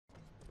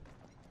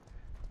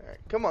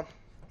Alright, come on.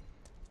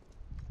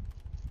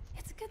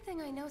 It's a good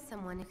thing I know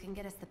someone who can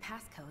get us the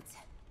passcodes.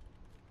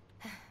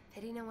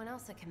 Pity no one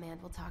else at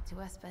command will talk to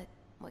us, but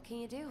what can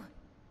you do?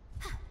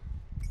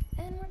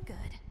 And we're good.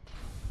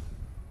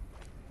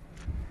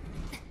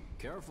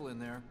 Careful in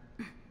there.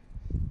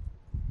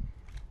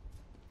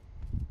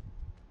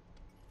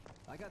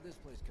 I got this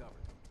place covered.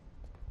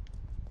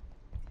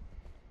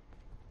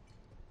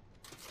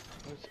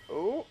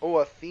 Oh,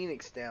 a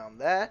phoenix down.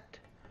 That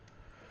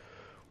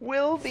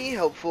will be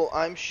helpful,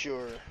 I'm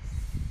sure.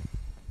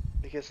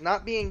 Because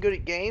not being good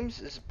at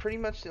games is pretty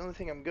much the only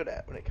thing I'm good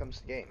at when it comes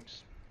to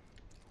games.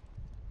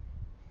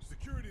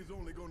 Security is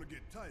only going to get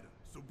tighter,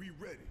 so be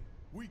ready.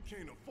 We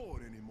can't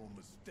afford any more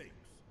mistakes.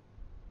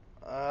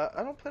 I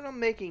don't plan on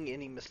making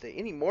any mistake.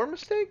 Any more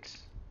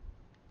mistakes?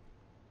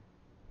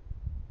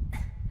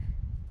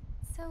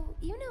 So,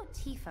 you know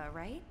Tifa,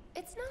 right?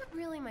 It's not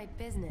really my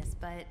business,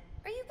 but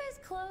are you guys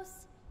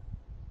close?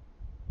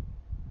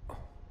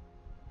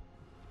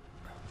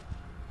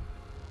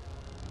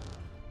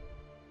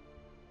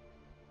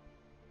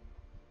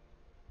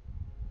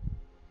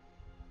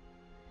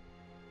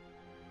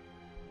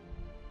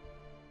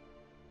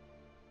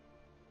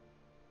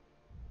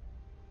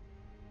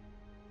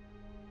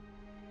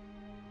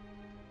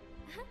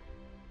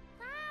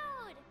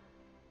 Cloud!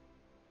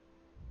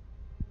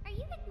 Are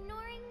you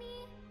ignoring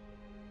me?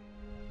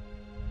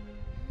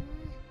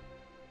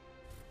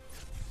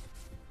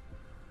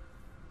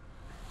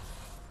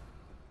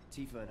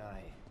 Tifa and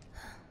I...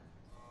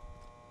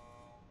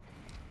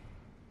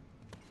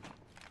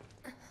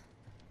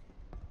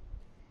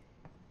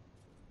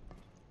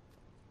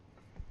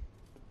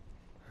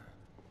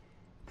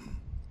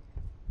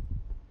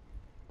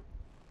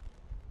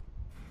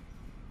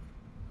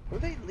 What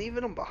are they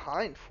leaving them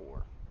behind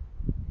for?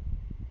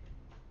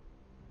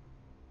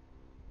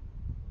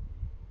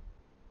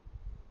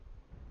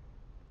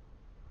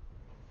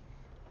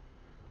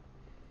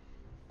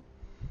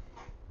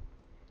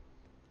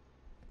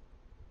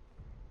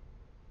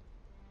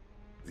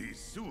 These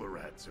sewer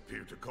rats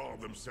appear to call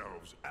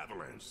themselves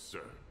Avalanche,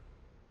 sir.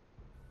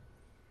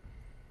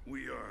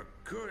 We are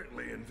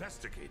currently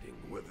investigating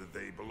whether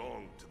they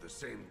belong to the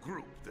same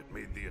group that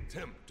made the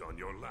attempt on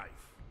your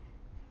life.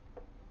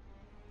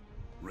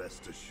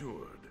 Rest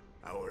assured,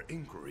 our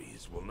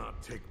inquiries will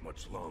not take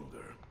much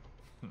longer.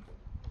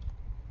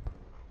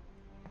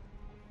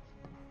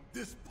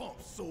 This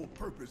pump's sole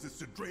purpose is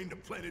to drain the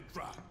planet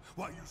dry.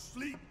 While you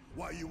sleep,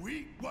 while you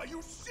eat, while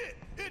you shit,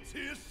 it's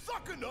here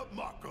sucking up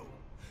Mako.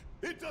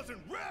 It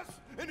doesn't rest,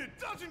 and it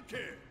doesn't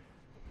care.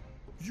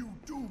 You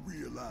do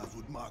realize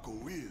what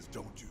Mako is,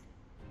 don't you?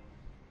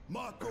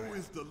 Mako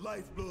is the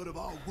lifeblood of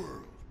our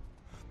world.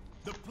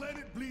 The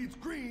planet bleeds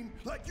green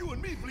like you and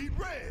me bleed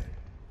red.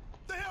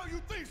 The hell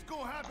you think's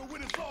gonna happen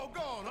when it's all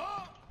gone,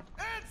 huh?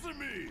 Answer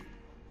me!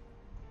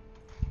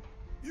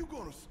 You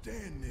gonna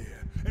stand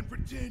there and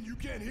pretend you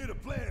can't hear the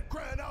planet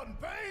crying out in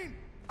pain?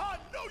 I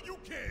know you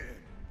can!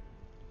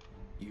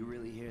 You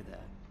really hear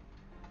that?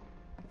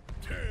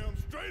 Damn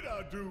straight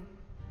I do!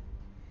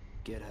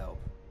 Get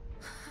help.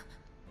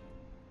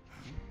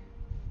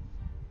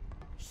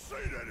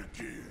 Say that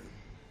again!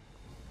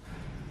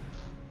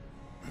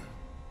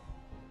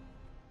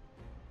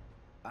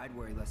 I'd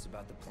worry less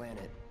about the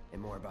planet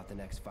and more about the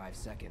next 5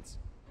 seconds.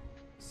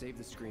 Save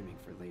the screaming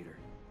for later.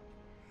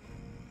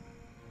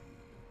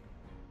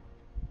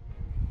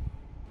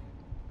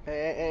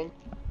 And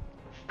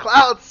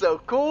Cloud's so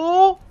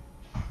cool!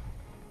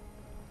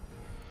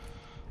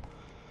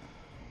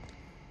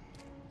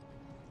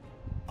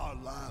 Our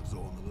lives are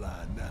on the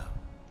line now.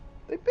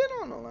 They've been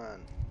on the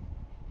line.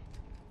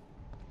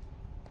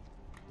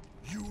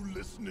 You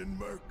listening,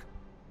 Merc?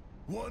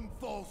 One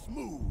false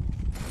move.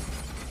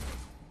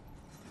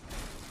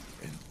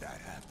 And that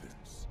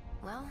happens.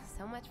 Well,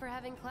 so much for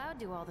having Cloud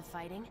do all the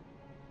fighting.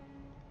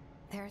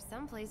 There are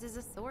some places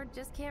a sword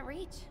just can't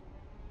reach.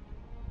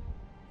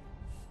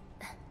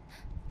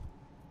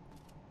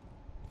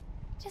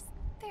 Just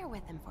bear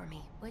with him for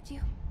me, would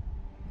you?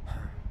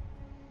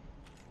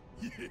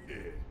 Yeah.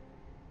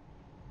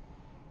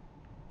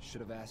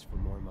 Should have asked for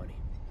more money.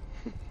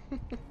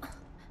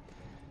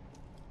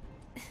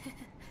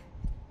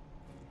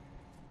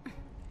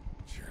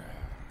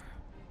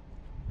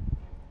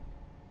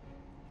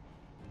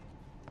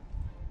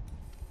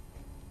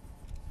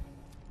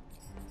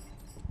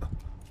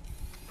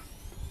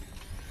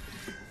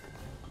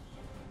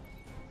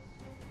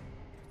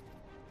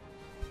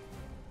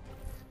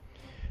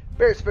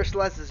 Barret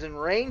specializes in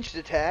ranged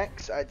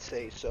attacks, I'd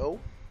say so.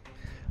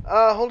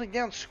 Holding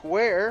down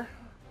square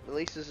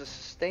releases a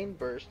sustained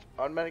burst,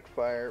 automatic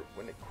fire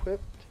when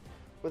equipped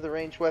with a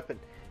ranged weapon.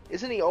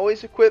 Isn't he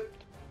always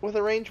equipped with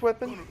a ranged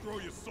weapon? Gonna throw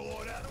your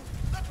sword at him?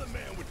 Let the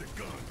man with the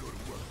gun go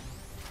to work.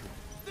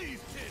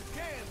 These tin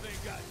cans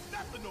ain't got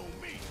nothing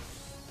on me.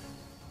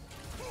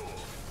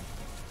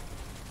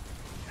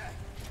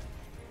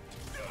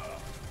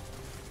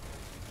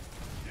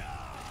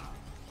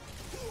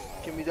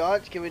 Can we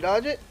dodge? Can we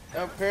dodge it?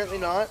 Apparently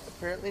not.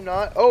 Apparently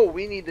not. Oh,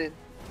 we need to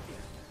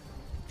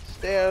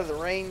stay out of the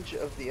range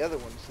of the other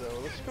ones, though.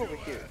 Let's go over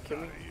here.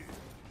 Can we?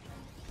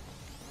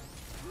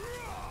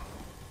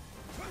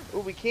 Oh,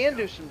 we can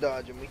do some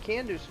dodging. We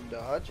can do some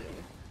dodging.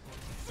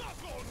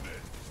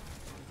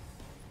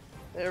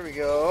 There we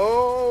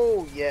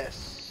go.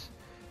 Yes.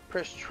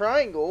 Press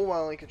triangle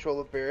while in control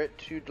of Barrett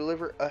to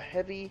deliver a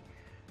heavy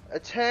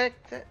attack.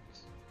 That's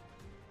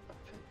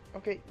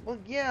okay. Well,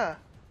 yeah.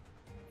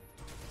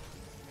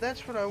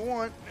 That's what I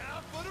want.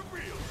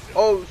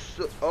 Oh,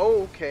 so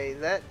okay.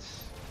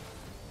 That's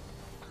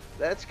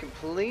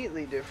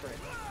completely different.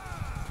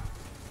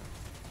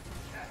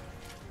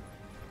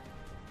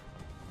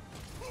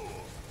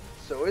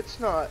 So it's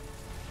not.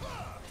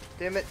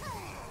 Damn it.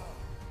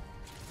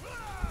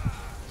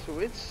 So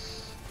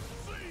it's.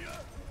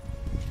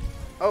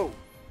 Oh.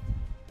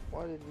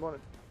 Well, I didn't want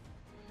to.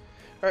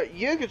 Alright,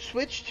 you can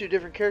switch to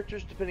different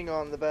characters depending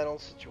on the battle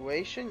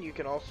situation. You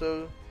can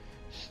also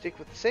stick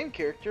with the same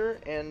character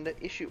and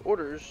issue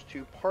orders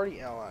to party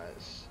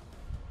allies.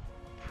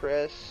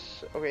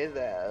 Press, okay,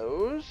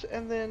 those,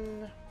 and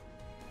then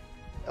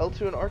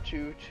L2 and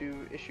R2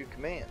 to issue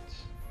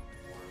commands.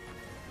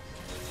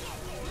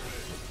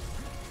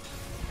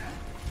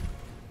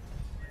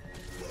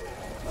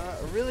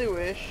 I really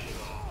wish.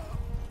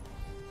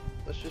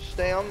 Let's just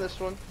stay on this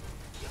one.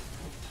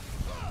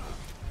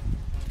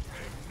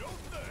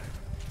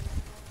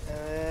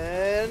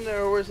 And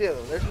where's the other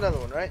one? There's another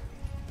one, right?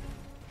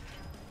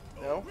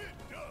 No?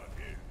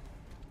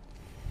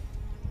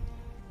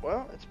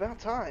 Well, it's about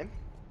time.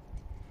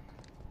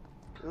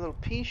 A little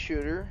pea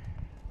shooter.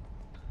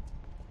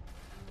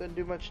 Doesn't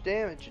do much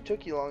damage. It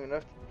took you long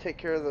enough to take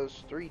care of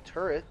those 3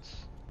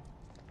 turrets.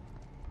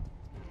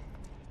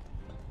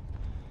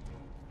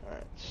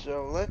 Alright,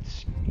 so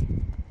let's...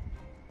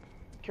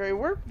 Carrie,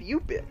 where have you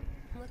been?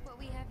 Look what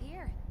we have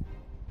here.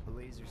 A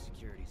laser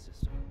security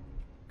system.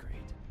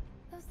 Great.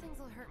 Those things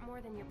will hurt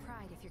more than your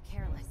pride if you're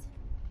careless.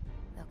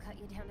 They'll cut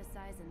you down to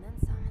size and then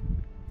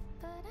some.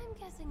 But I'm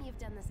guessing you've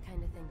done this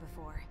kind of thing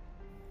before.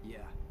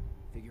 Yeah.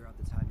 Figure out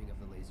the timing of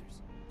the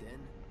lasers. Then,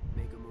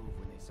 make a move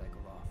when they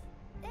cycle off.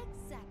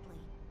 Exactly.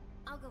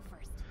 I'll go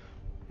first.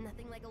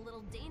 Nothing like a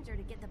little danger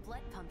to get the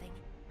blood pumping.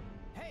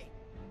 Hey!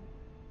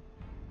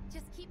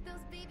 Just keep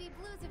those baby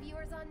blues of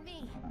yours on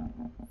me.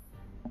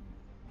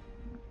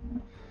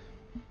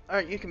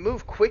 Alright, you can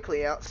move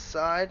quickly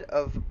outside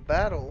of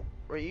battle,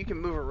 or you can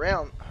move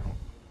around.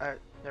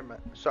 Never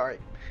mind. Sorry.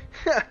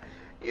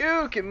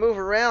 You can move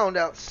around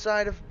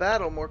outside of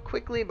battle more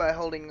quickly by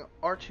holding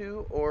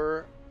R2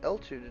 or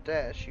L2 to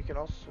dash. You can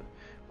also,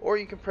 or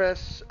you can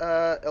press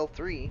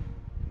L3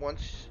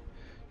 once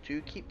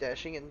to keep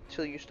dashing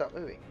until you stop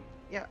moving.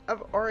 Yeah,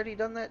 I've already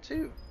done that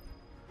too.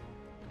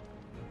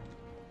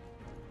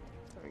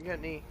 You got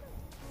any?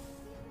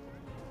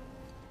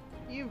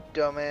 You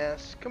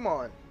dumbass! Come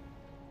on.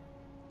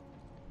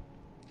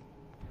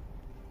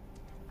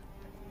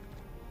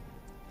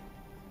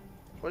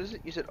 What is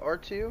it? You said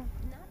R2?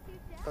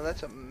 Oh,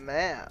 that's a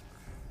map.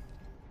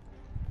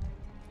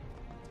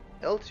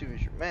 L2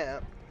 is your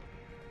map.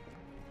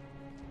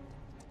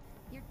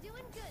 You're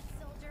doing good,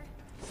 soldier.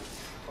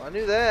 Well, I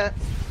knew that.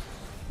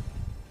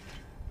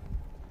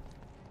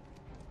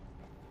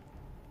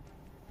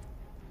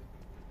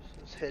 So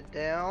let's head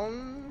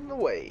down the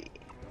way.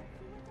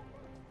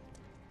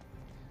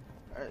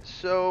 Alright,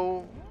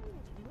 so...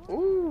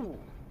 Ooh!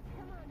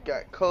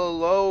 Got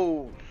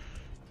close.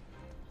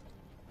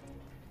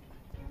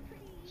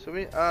 So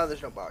we...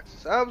 there's no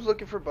boxes. I was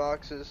looking for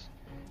boxes.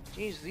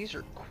 Jeez, these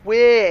are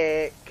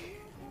quick.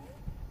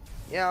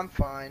 Yeah, I'm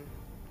fine.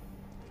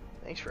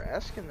 Thanks for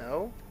asking,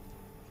 though.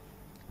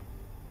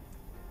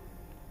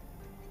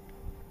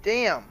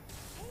 Damn.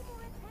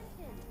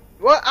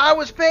 Well, I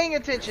was paying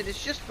attention.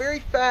 It's just very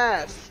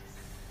fast.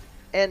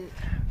 And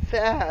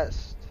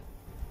fast.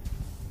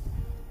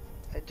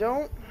 I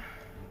don't...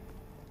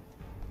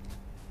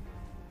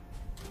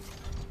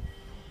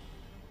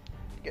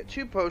 Got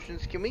 2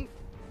 potions. Can we...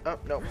 Oh,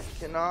 no.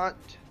 Cannot.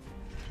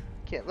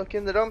 Can't look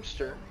in the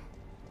dumpster.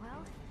 Well,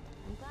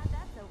 I'm glad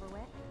that's over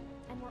with.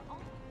 And we're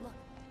all... Look.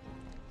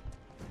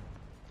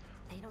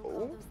 They don't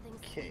call those things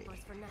Okay.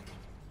 sleepers for nothing.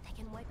 They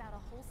can wipe out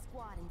a whole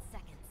squad in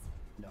seconds.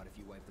 Not if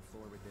you wipe the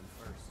floor with them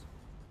first.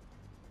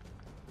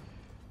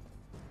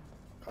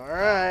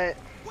 Alright.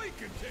 We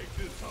can take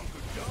this hunk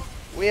of junk.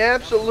 We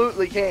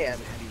absolutely can.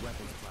 Heavy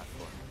weapons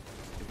platform.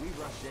 If we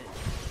rush in,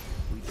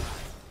 we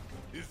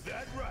die. Is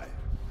that right?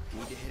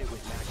 Need to hit it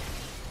with magic.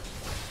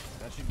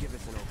 That should give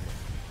us an opening.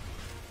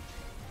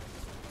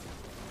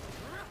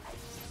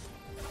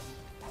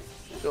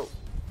 So,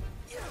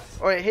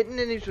 alright, hitting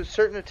enemies with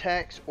certain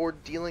attacks or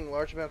dealing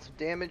large amounts of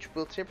damage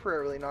will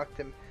temporarily knock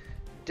them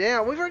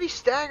down. We've already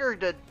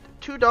staggered the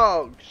 2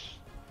 dogs.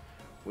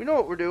 We know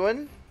what we're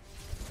doing.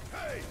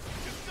 Hey,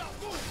 just stop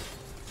moving.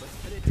 Let's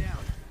put it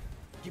down.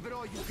 Give it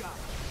all you got.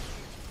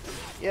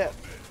 Yeah.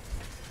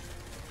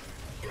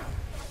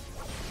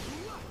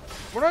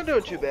 We're not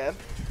doing too bad.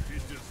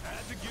 It just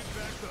had to get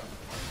back up.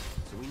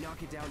 So we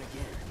knock it down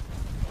again.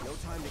 No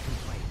time to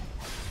complain.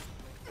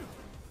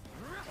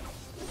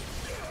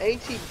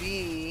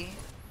 ATB.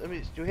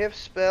 Do we have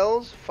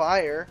spells?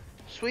 Fire.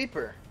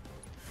 Sweeper.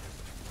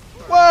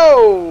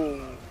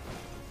 Whoa!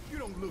 You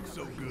don't look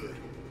so good.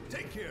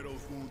 Take care of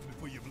those wounds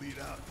before you bleed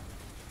out.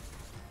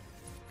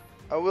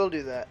 I will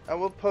do that. I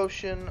will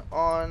potion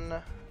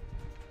on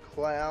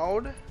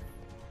Cloud.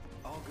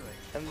 All good.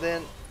 And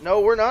then, no,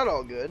 we're not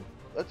all good.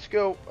 Let's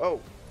go. Oh.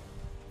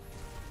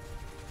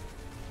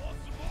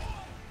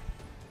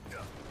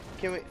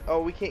 Can we?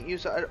 Oh, we can't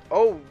use.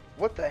 Oh,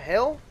 what the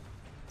hell?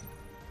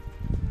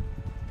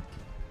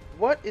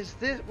 What is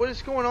this? What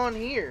is going on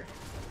here?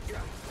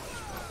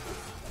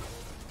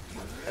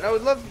 And I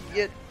would love to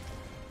get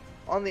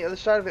on the other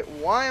side of it.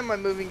 Why am I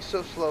moving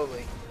so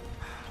slowly?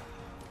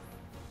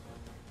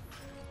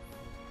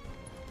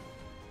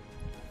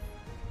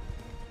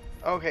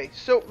 Okay,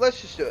 so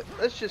let's just do it.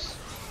 Let's just...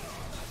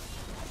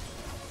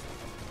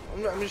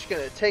 I'm just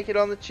gonna take it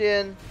on the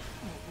chin.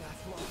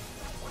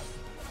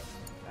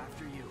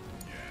 After you.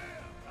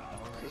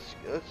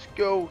 Let's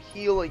go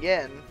heal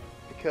again,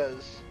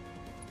 because,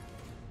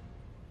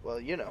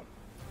 well, you know,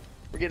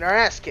 we're getting our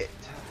ass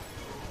kicked.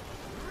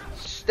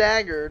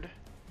 Staggered.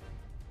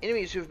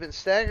 Enemies who have been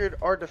staggered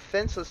are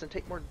defenseless and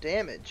take more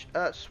damage.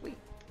 Sweet.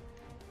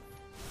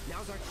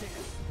 Now's our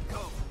chance.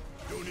 Go.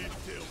 Don't need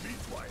to tell me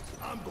twice.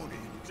 I'm gonna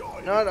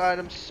enjoy Not it.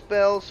 items,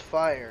 spells,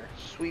 fire,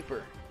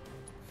 sweeper.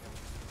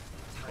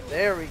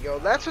 There we go.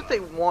 That's what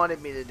they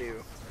wanted me to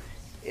do.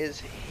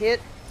 Is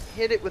hit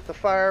it with the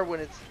fire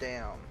when it's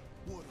down.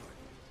 What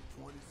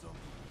are you,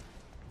 20-something?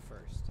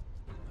 First.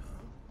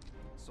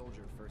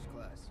 Soldier first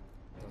class.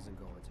 Doesn't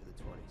go into the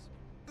 20s.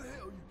 The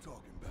hell you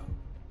talking about?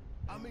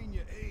 I mean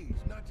your age,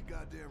 not your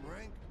goddamn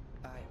rank.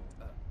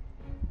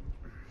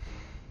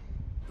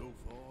 Though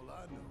for all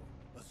I know,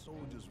 a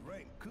soldier's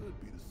rank could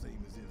be the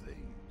same as his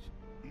age.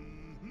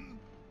 Mm-hmm.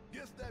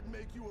 Guess that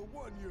make you a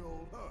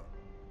 1-year-old, huh?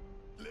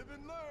 Live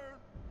and learn.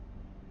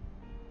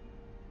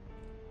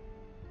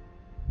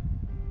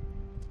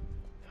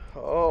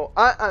 Oh,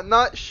 I'm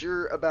not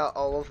sure about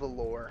all of the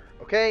lore,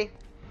 okay?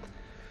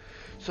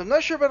 So I'm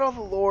not sure about all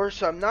the lore,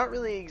 so I'm not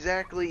really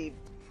exactly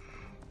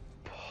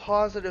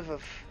positive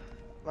of,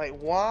 like,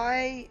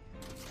 why...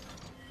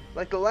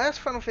 Like, the last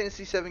Final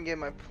Fantasy VII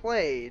game I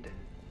played,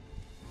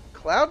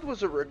 Cloud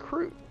was a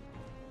recruit.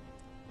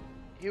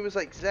 He was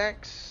like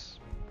Zack's...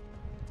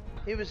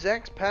 He was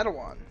Zack's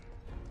Padawan.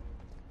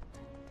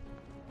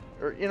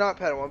 Or, you're not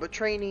Padawan, but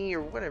trainee,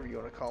 or whatever you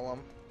want to call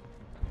him.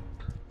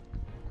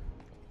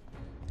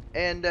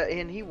 And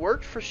he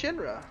worked for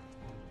Shinra.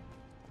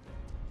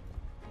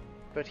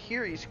 But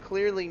here he's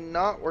clearly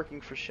not working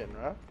for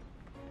Shinra.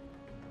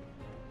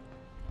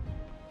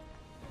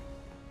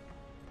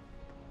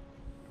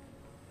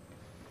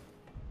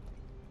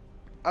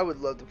 I would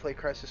love to play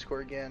Crisis Core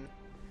again.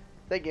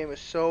 That game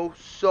is so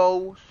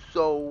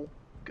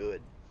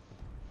good.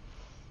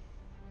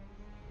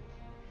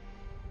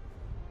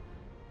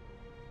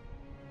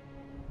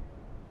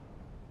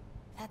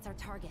 That's our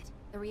target,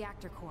 the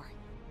reactor core.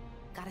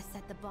 Gotta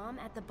set the bomb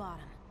at the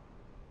bottom.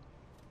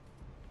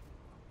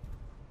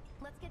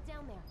 Let's get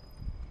down there.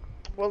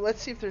 Well,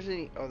 let's see if there's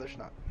any... Oh, there's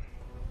not.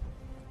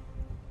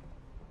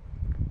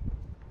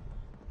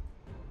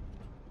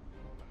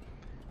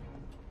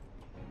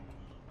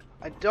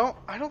 I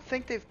don't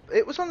think they've...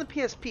 It was on the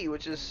PSP,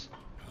 which is...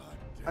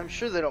 I'm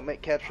sure they don't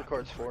make capture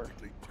cards for.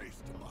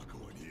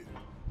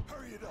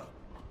 Hurry it up.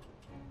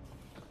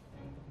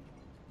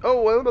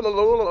 Oh, well...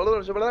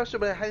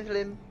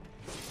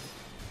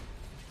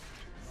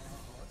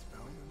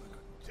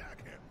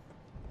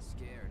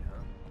 Scared,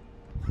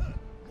 huh?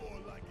 More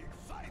like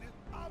excited.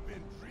 I've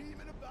been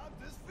dreaming about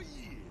this for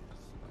years.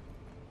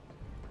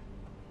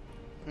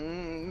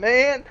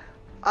 Man,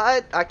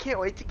 I can't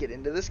wait to get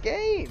into this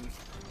game.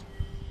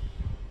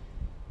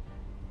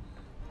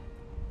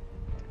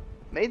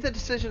 Made the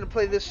decision to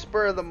play this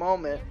spur of the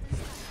moment.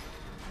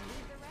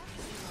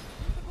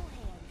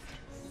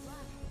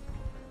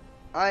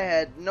 I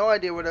had no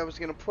idea what I was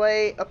going to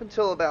play up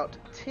until about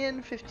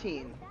 10:15.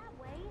 That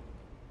way.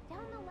 Down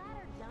the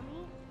ladder,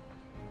 dummy.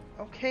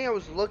 Okay, I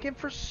was looking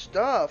for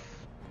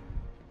stuff.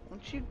 Why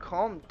don't you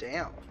calm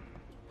down?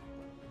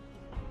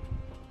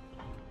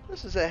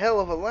 This is a hell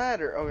of a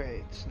ladder.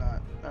 Okay, it's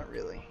not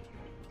really.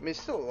 I mean,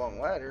 it's still a long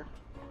ladder.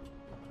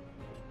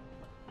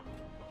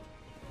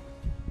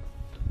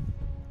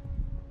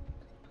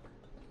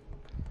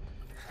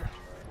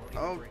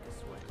 Oh,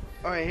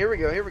 alright, here we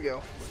go, here we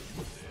go.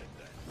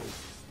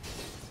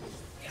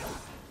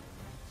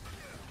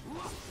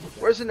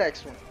 Where's the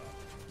next one?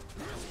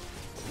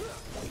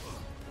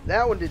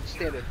 That one didn't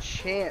stand a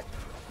chance.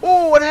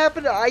 Oh, what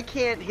happened to I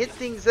can't hit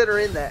things that are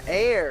in the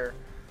air?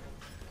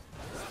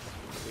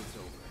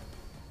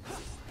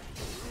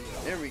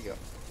 There we go.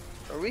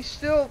 Are we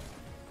still?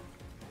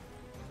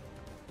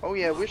 Oh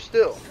yeah, we're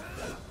still.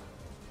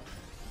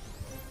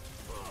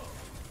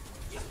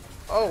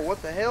 Oh,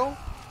 what the hell?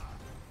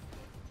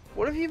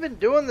 What have you been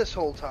doing this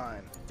whole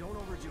time? Don't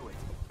overdo it.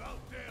 About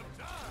damn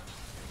time.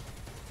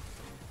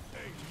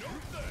 Ain't no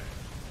thing.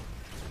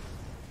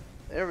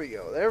 There we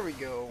go, there we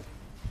go.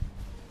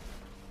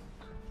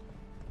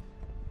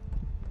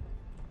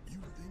 You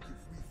think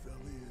if we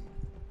fell in,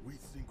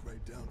 we'd sink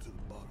right down to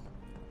the bottom?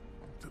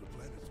 To the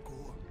planet's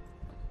core?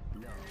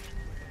 No.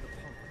 The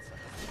pump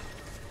inside.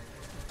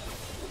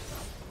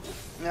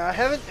 Now, I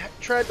haven't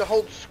tried to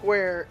hold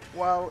square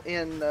while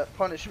in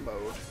punish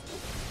mode.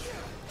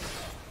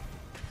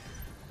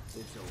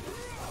 It's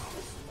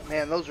over.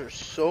 Man, those are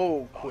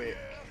so quick.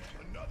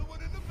 Another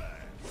one in the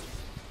bag.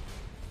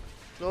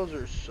 Those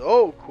are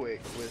so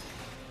quick with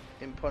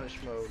in punish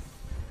mode.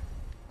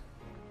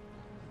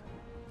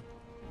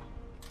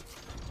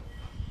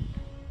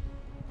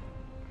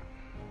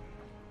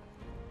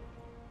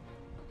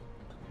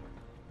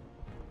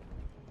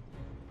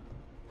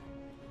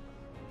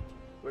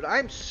 But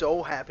I'm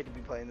so happy to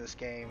be playing this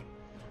game.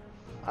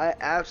 I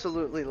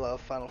absolutely love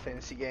Final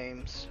Fantasy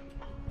games.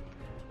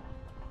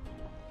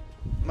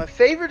 My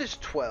favorite is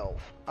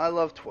 12. I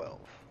love 12.